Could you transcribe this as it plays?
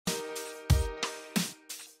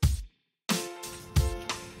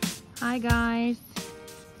Hi guys,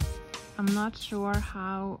 I'm not sure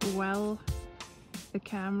how well the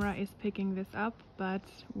camera is picking this up, but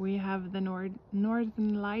we have the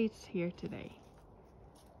northern lights here today.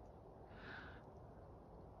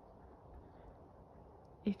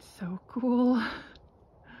 It's so cool.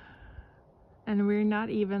 And we're not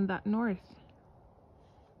even that north.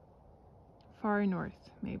 Far north,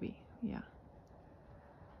 maybe, yeah.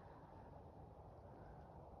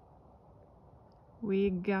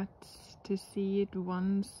 We got to see it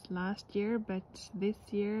once last year, but this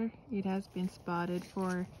year it has been spotted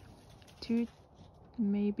for 2,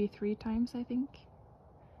 maybe 3 times, I think.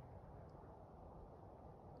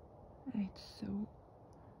 It's so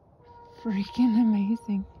freaking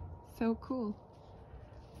amazing. So cool.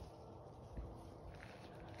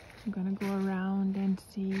 I'm gonna go around and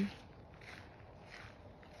see.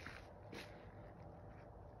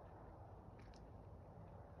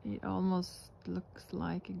 It almost looks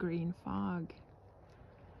like a green fog,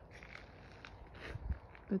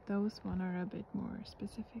 but those one are a bit more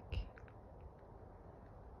specific.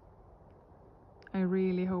 I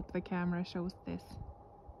really hope the camera shows this.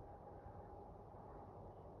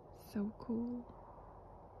 So cool.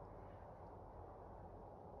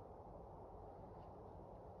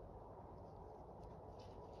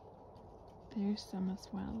 There's some as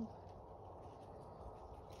well.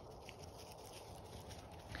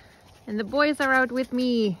 And the boys are out with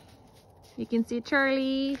me. You can see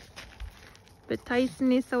Charlie, but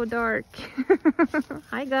Tyson is so dark.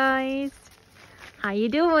 Hi guys. How you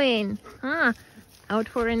doing? Huh? Out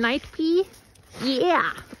for a night pee?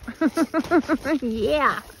 Yeah.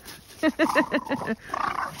 Yeah.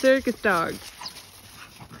 Circus dogs.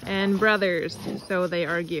 And brothers, so they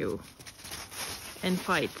argue and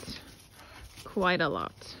fight quite a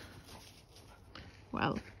lot.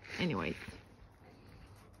 Well, anyways.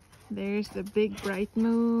 There's the big bright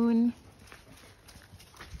moon.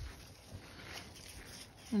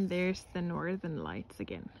 And there's the northern lights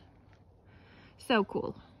again. So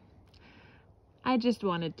cool. I just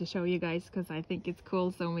wanted to show you guys because I think it's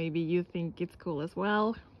cool, so maybe you think it's cool as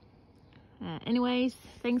well. Anyways,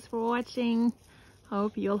 thanks for watching.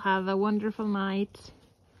 Hope you'll have a wonderful night.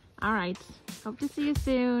 Alright, hope to see you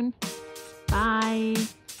soon. Bye.